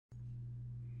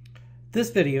This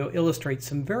video illustrates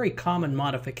some very common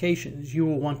modifications you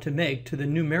will want to make to the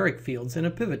numeric fields in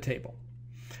a pivot table.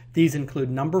 These include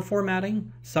number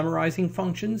formatting, summarizing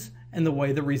functions, and the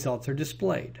way the results are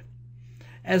displayed.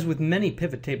 As with many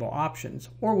pivot table options,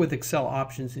 or with Excel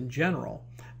options in general,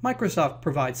 Microsoft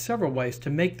provides several ways to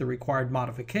make the required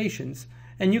modifications,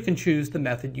 and you can choose the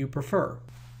method you prefer.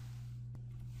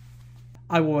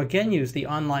 I will again use the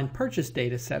online purchase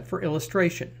data set for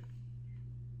illustration.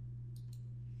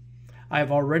 I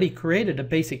have already created a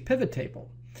basic pivot table.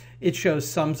 It shows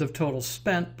sums of totals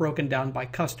spent broken down by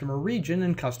customer region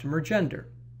and customer gender.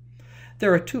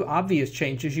 There are two obvious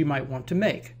changes you might want to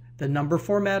make: the number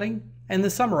formatting and the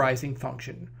summarizing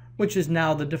function, which is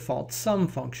now the default sum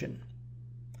function.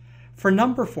 For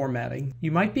number formatting,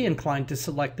 you might be inclined to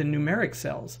select the numeric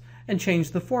cells and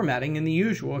change the formatting in the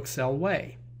usual Excel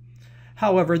way.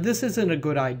 However, this isn't a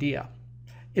good idea.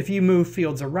 If you move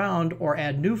fields around or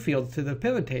add new fields to the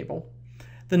pivot table,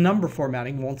 the number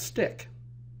formatting won't stick.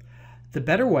 The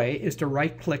better way is to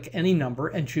right-click any number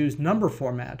and choose Number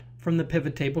Format from the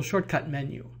pivot table shortcut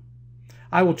menu.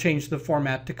 I will change the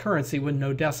format to currency with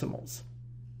no decimals.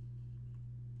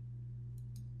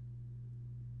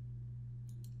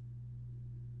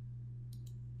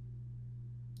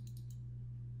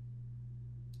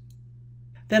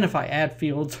 Then if I add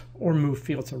fields or move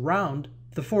fields around,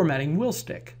 the formatting will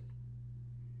stick.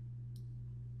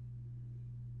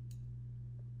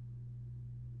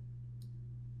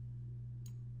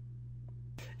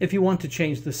 If you want to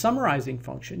change the summarizing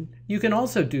function, you can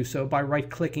also do so by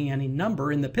right-clicking any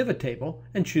number in the pivot table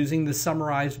and choosing the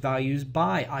Summarized Values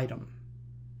By item.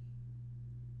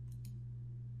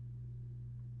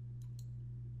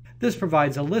 This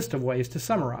provides a list of ways to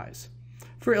summarize.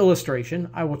 For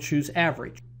illustration, I will choose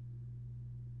Average.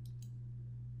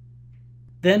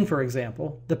 Then, for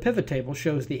example, the pivot table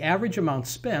shows the average amount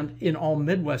spent in all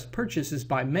Midwest purchases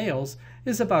by males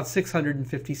is about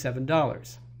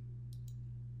 $657.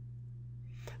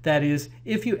 That is,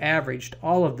 if you averaged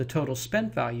all of the total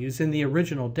spent values in the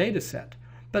original data set,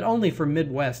 but only for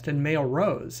Midwest and male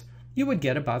rows, you would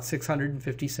get about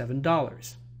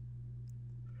 $657.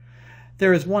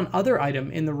 There is one other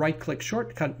item in the right-click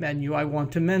shortcut menu I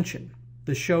want to mention,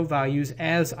 the Show Values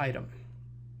As item.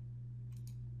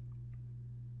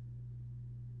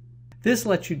 This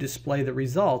lets you display the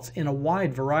results in a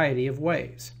wide variety of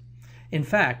ways. In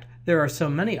fact, there are so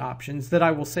many options that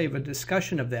I will save a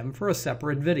discussion of them for a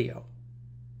separate video.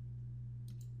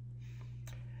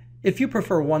 If you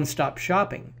prefer one-stop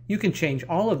shopping, you can change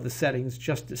all of the settings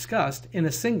just discussed in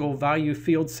a single Value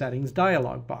Field Settings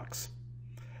dialog box.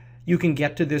 You can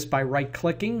get to this by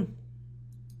right-clicking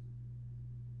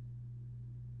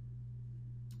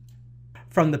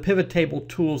from the Pivot Table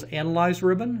Tools Analyze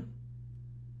ribbon,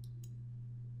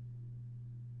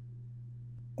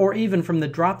 or even from the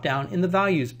drop-down in the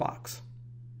Values box.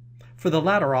 For the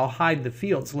latter, I'll hide the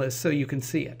fields list so you can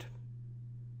see it.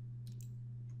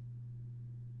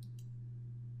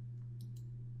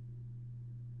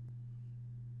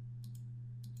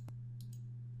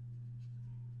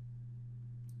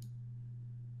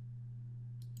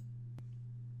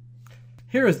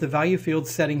 Here is the Value Field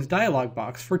Settings dialog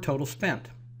box for total spent.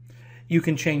 You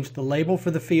can change the label for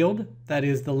the field, that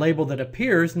is, the label that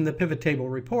appears in the pivot table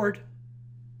report.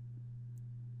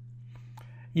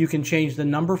 You can change the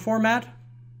number format.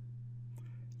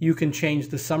 You can change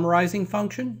the summarizing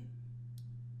function.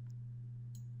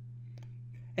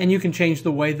 And you can change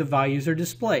the way the values are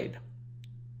displayed.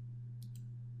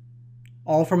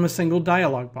 All from a single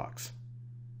dialog box.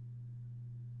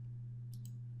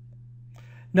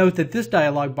 Note that this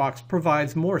dialog box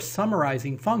provides more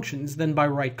summarizing functions than by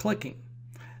right-clicking.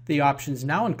 The options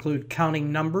now include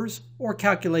counting numbers or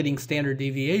calculating standard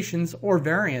deviations or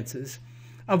variances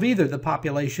of either the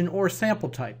population or sample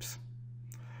types.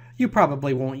 You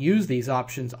probably won't use these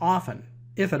options often,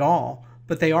 if at all,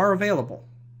 but they are available.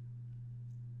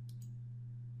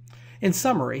 In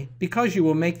summary, because you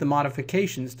will make the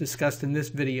modifications discussed in this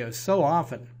video so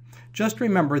often, just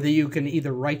remember that you can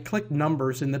either right-click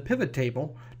numbers in the pivot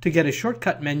table to get a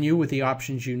shortcut menu with the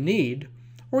options you need,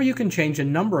 or you can change a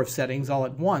number of settings all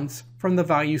at once from the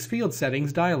Values Field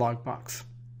Settings dialog box.